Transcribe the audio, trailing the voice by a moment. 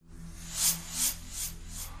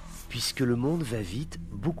Puisque le monde va vite,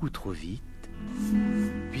 beaucoup trop vite,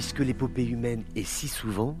 puisque l'épopée humaine est si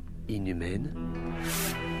souvent inhumaine,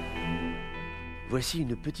 voici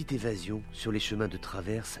une petite évasion sur les chemins de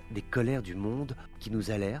traverse des colères du monde qui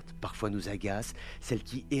nous alertent, parfois nous agacent, celles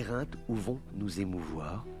qui éreintent ou vont nous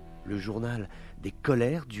émouvoir. Le journal des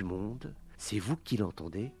colères du monde, c'est vous qui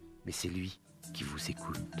l'entendez, mais c'est lui qui vous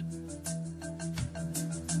écoute.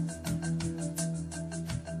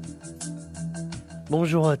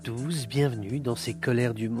 Bonjour à tous, bienvenue dans ces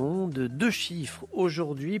colères du monde. 2 chiffres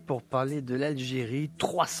aujourd'hui pour parler de l'Algérie.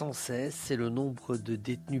 316, c'est le nombre de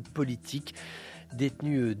détenus politiques,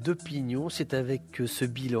 détenus d'opinion. C'est avec ce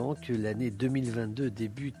bilan que l'année 2022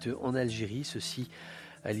 débute en Algérie. Ceci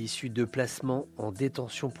à l'issue de placements en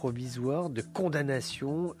détention provisoire, de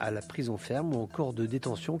condamnations à la prison ferme ou encore de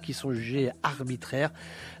détentions qui sont jugées arbitraires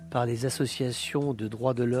par les associations de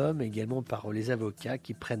droits de l'homme, également par les avocats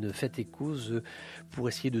qui prennent fait et cause pour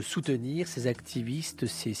essayer de soutenir ces activistes,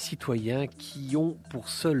 ces citoyens qui ont pour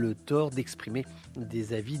seul tort d'exprimer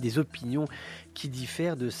des avis, des opinions qui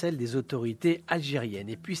diffèrent de celles des autorités algériennes.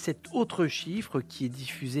 Et puis cet autre chiffre qui est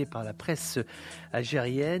diffusé par la presse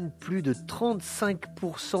algérienne, plus de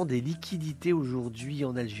 35% des liquidités aujourd'hui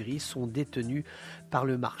en Algérie sont détenues par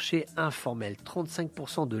le marché informel.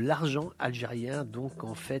 35% de l'argent algérien donc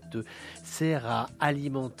en fait sert à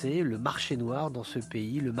alimenter le marché noir dans ce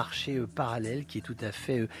pays, le marché parallèle qui est tout à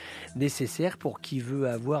fait nécessaire pour qui veut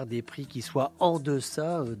avoir des prix qui soient en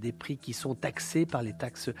deçà des prix qui sont taxés par les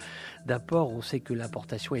taxes d'import. On sait que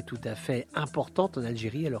l'importation est tout à fait importante en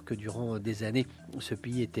Algérie alors que durant des années ce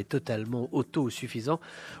pays était totalement autosuffisant.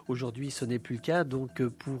 Aujourd'hui ce n'est plus le cas, donc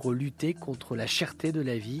pour lutter contre la cherté de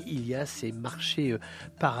la vie, il y a ces marchés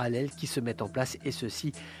parallèles qui se mettent en place et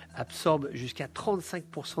ceci absorbe jusqu'à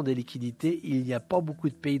 35% des liquidités. Il n'y a pas beaucoup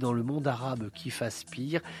de pays dans le monde arabe qui fassent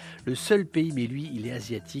pire. Le seul pays, mais lui il est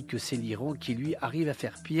asiatique, c'est l'Iran qui lui arrive à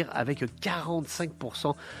faire pire avec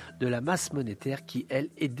 45% de la masse monétaire qui elle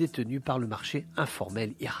est détenue par le marché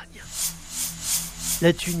informel iranien.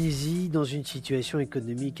 La Tunisie, dans une situation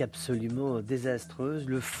économique absolument désastreuse,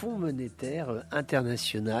 le Fonds monétaire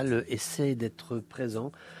international essaie d'être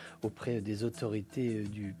présent auprès des autorités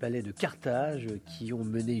du palais de Carthage qui ont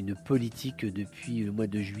mené une politique depuis le mois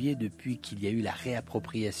de juillet, depuis qu'il y a eu la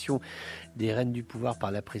réappropriation des rênes du pouvoir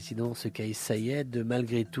par la présidence Kais Saied.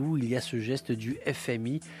 Malgré tout, il y a ce geste du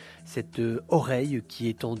FMI, cette oreille qui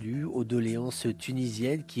est tendue aux doléances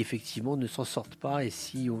tunisiennes qui effectivement ne s'en sortent pas, et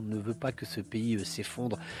si on ne veut pas que ce pays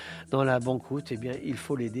s'effondre dans la banqueroute, eh bien il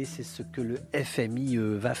faut l'aider. C'est ce que le FMI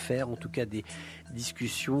va faire. En tout cas, des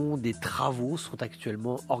discussions, des travaux sont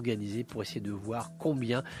actuellement organisés pour essayer de voir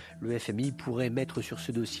combien le FMI pourrait mettre sur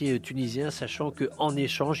ce dossier tunisien, sachant qu'en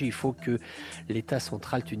échange, il faut que l'État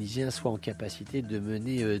central tunisien soit en capacité de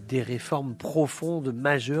mener des réformes profondes,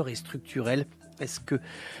 majeures et structurelles. Est-ce que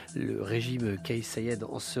le régime Kais Saied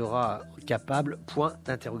en sera capable? Point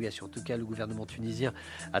d'interrogation. En tout cas, le gouvernement tunisien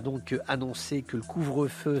a donc annoncé que le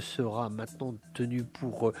couvre-feu sera maintenant tenu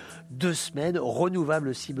pour 2 semaines,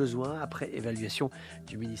 renouvelable si besoin, après évaluation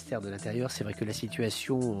du ministère de l'Intérieur. C'est vrai que la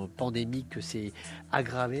situation pandémique s'est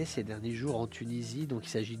aggravée ces derniers jours en Tunisie, donc il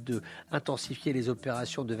s'agit d'intensifier les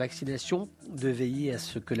opérations de vaccination, de veiller à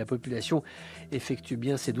ce que la population effectue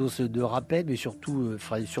bien ses doses de rappel, mais surtout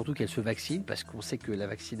qu'elle se vaccine, parce qu'on sait que la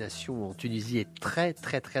vaccination en Tunisie est très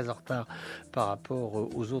en retard par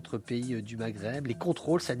rapport aux autres pays du Maghreb. Les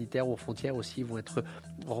contrôles sanitaires aux frontières aussi vont être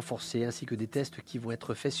renforcés, ainsi que des tests qui vont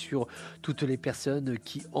être faits sur toutes les personnes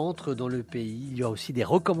qui entrent dans le pays. Il y aura aussi des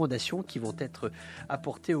recommandations qui vont être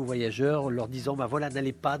apportées aux voyageurs, leur disant voilà,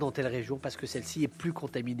 n'allez pas dans telle région parce que celle-ci est plus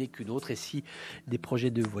contaminée qu'une autre, et si des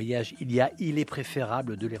projets de voyage il est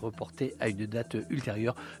préférable de les reporter à une date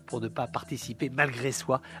ultérieure pour ne pas participer malgré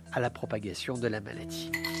soi à la propagation de la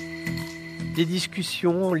maladie. Des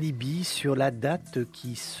discussions en Libye sur la date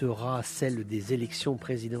qui sera celle des élections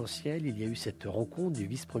présidentielles. Il y a eu cette rencontre du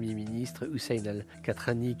vice-premier ministre Hussein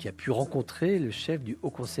Al-Katrani qui a pu rencontrer le chef du Haut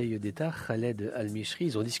Conseil d'État, Khaled Al-Mishri.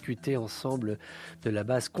 Ils ont discuté ensemble de la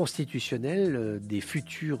base constitutionnelle des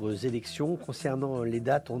futures élections. Concernant les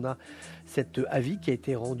dates, on a cet avis qui a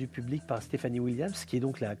été rendu public par Stéphanie Williams, qui est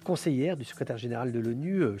donc la conseillère du secrétaire général de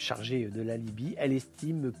l'ONU chargée de la Libye. Elle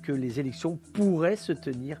estime que les élections pourraient se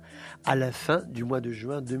tenir à la fin du mois de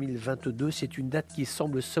juin 2022. C'est une date qui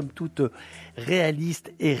semble somme toute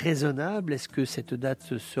réaliste et raisonnable. Est-ce que cette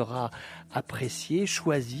date sera appréciée,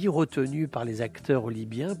 choisie, retenue par les acteurs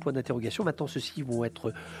libyens? Point d'interrogation. Maintenant, ceux-ci vont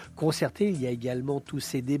être concertés. Il y a également tous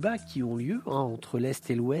ces débats qui ont lieu entre l'Est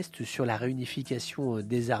et l'Ouest sur la réunification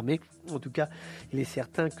des armées. En tout cas, il est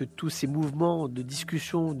certain que tous ces mouvements de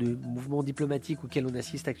discussion, de mouvements diplomatiques auxquels on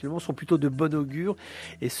assiste actuellement sont plutôt de bon augure,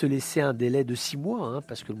 et se laisser un délai de 6 mois,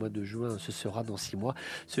 parce que le mois de juin ce sera dans 6 mois,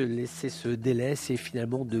 se laisser ce délai, c'est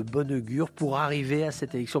finalement de bon augure pour arriver à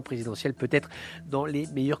cette élection présidentielle peut-être dans les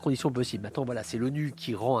meilleures conditions possibles. Maintenant voilà, c'est l'ONU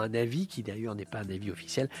qui rend un avis, qui d'ailleurs n'est pas un avis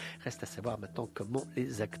officiel. Reste à savoir maintenant comment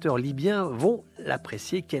les acteurs libyens vont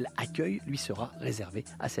l'apprécier, quel accueil lui sera réservé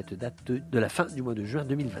à cette date de la fin du mois de juin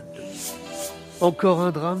 2022. Encore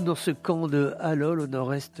un drame dans ce camp de Halol au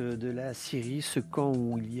nord-est de la Syrie, ce camp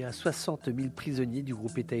où il y a 60 000 prisonniers du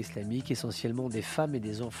groupe État islamique, essentiellement des femmes et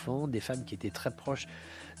des enfants, des femmes qui étaient très proches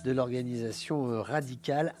de l'organisation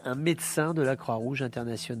radicale. Un médecin de la Croix-Rouge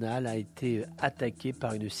internationale a été attaqué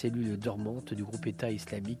par une cellule dormante du groupe État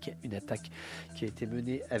islamique, une attaque qui a été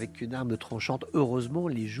menée avec une arme tranchante. Heureusement,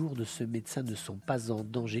 les jours de ce médecin ne sont pas en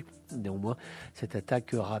danger. Néanmoins, cette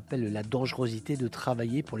attaque rappelle la dangerosité de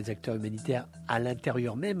travailler pour les acteurs humanitaires à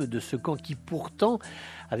l'intérieur même de ce camp qui pourtant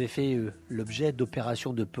avait fait l'objet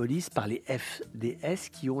d'opérations de police par les FDS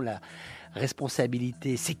qui ont la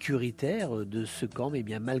responsabilité sécuritaire de ce camp, mais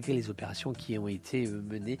bien malgré les opérations qui ont été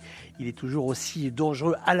menées, il est toujours aussi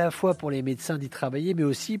dangereux à la fois pour les médecins d'y travailler, mais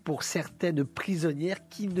aussi pour certaines prisonnières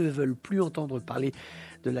qui ne veulent plus entendre parler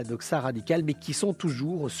de la doxa radicale, mais qui sont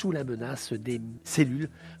toujours sous la menace des cellules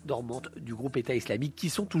dormantes du groupe État islamique, qui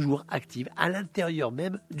sont toujours actives à l'intérieur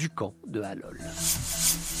même du camp de Halol.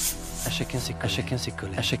 À chacun ses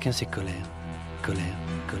colères, à chacun ses colères, colère,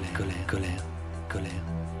 colère, colère, colère, colère.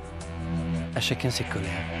 À chacun ses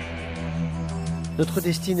colères. Notre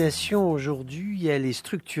destination aujourd'hui, elle est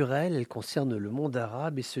structurelle, elle concerne le monde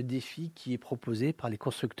arabe et ce défi qui est proposé par les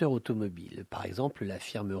constructeurs automobiles. Par exemple, la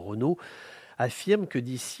firme Renault affirme que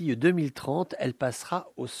d'ici 2030, elle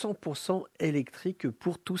passera au 100% électrique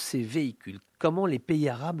pour tous ses véhicules. Comment les pays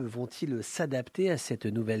arabes vont-ils s'adapter à cette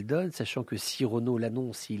nouvelle donne, sachant que si Renault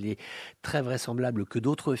l'annonce, il est très vraisemblable que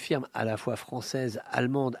d'autres firmes à la fois françaises,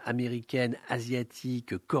 allemandes, américaines,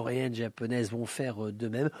 asiatiques, coréennes, japonaises vont faire de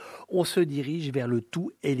même. On se dirige vers le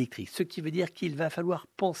tout électrique, ce qui veut dire qu'il va falloir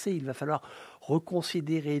penser, il va falloir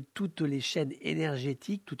reconsidérer toutes les chaînes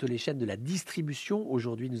énergétiques, toutes les chaînes de la distribution.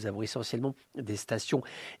 Aujourd'hui, nous avons essentiellement des stations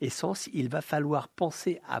essence. Il va falloir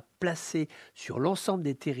penser à placer sur l'ensemble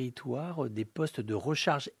des territoires des postes de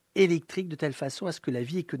recharge électrique de telle façon à ce que la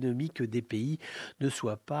vie économique des pays ne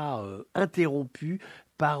soit pas interrompue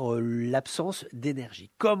par l'absence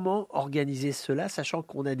d'énergie. Comment organiser cela, sachant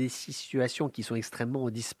qu'on a des situations qui sont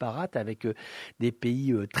extrêmement disparates avec des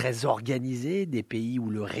pays très organisés, des pays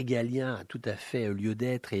où le régalien a tout à fait lieu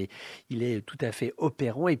d'être et il est tout à fait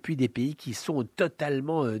opérant, et puis des pays qui sont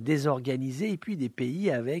totalement désorganisés, et puis des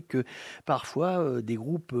pays avec parfois des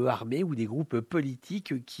groupes armés ou des groupes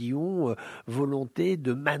politiques qui ont volonté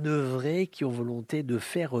de manœuvrer, qui ont volonté de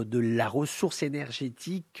faire de la ressource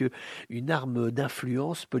énergétique une arme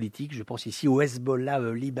d'influence politique. Je pense ici au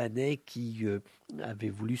Hezbollah libanais qui avait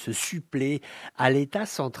voulu se suppléer à l'État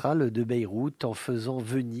central de Beyrouth en faisant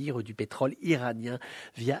venir du pétrole iranien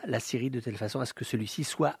via la Syrie de telle façon à ce que celui-ci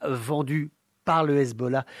soit vendu par le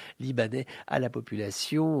Hezbollah libanais à la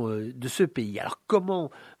population de ce pays. Alors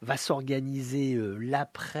comment va s'organiser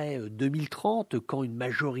l'après 2030 quand une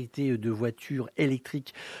majorité de voitures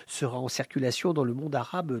électriques sera en circulation dans le monde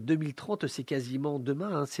arabe? 2030, c'est quasiment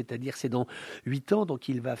demain, c'est-à-dire c'est dans 8 ans, donc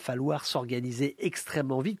il va falloir s'organiser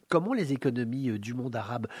extrêmement vite. Comment les économies du monde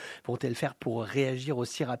arabe vont-elles faire pour réagir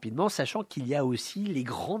aussi rapidement, sachant qu'il y a aussi les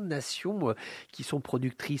grandes nations qui sont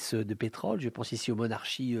productrices de pétrole, je pense ici aux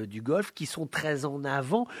monarchies du Golfe, qui sont très en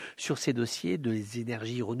avant sur ces dossiers des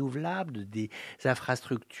énergies renouvelables, des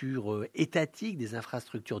infrastructures étatiques, des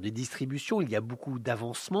infrastructures de distribution. Il y a beaucoup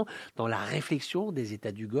d'avancements dans la réflexion des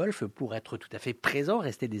États du Golfe pour être tout à fait présents,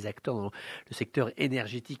 rester des acteurs dans le secteur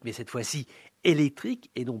énergétique, mais cette fois-ci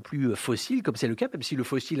électrique et non plus fossile, comme c'est le cas, même si le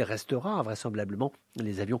fossile restera vraisemblablement.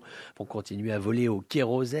 Les avions vont continuer à voler au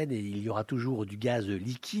kérosène et il y aura toujours du gaz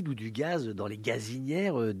liquide ou du gaz dans les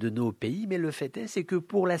gazinières de nos pays, mais le fait est, c'est que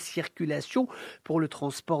pour la circulation, pour le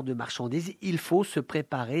transport de marchandises, il faut se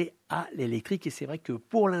préparer à l'électrique. Et c'est vrai que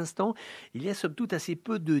pour l'instant, il y a somme toute assez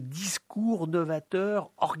peu de discours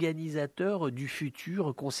novateurs, organisateurs du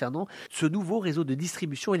futur concernant ce nouveau réseau de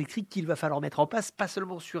distribution électrique qu'il va falloir mettre en place, pas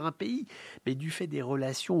seulement sur un pays, mais du fait des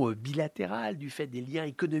relations bilatérales, du fait des liens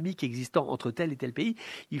économiques existants entre tel et tel pays.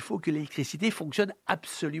 Il faut que l'électricité fonctionne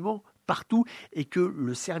absolument partout et que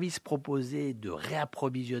le service proposé de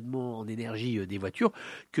réapprovisionnement en énergie des voitures,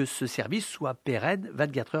 que ce service soit pérenne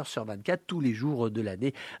 24 heures sur 24, tous les jours de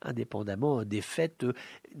l'année, indépendamment des fêtes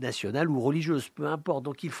nationales ou religieuses, peu importe.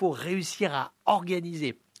 Donc il faut réussir à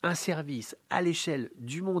organiser un service à l'échelle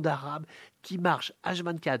du monde arabe qui marche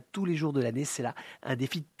H24 tous les jours de l'année. C'est là un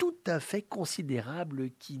défi tout à fait considérable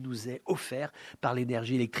qui nous est offert par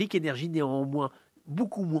l'énergie électrique, énergie néanmoins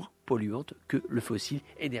beaucoup moins polluante que le fossile,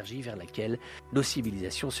 énergie vers laquelle nos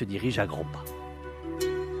civilisations se dirigent à grands pas.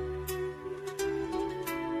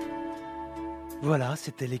 Voilà,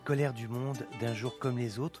 c'était les colères du monde d'un jour comme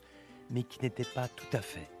les autres, mais qui n'étaient pas tout à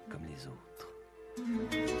fait comme les autres.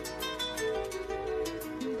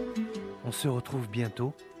 On se retrouve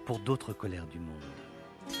bientôt pour d'autres colères du monde.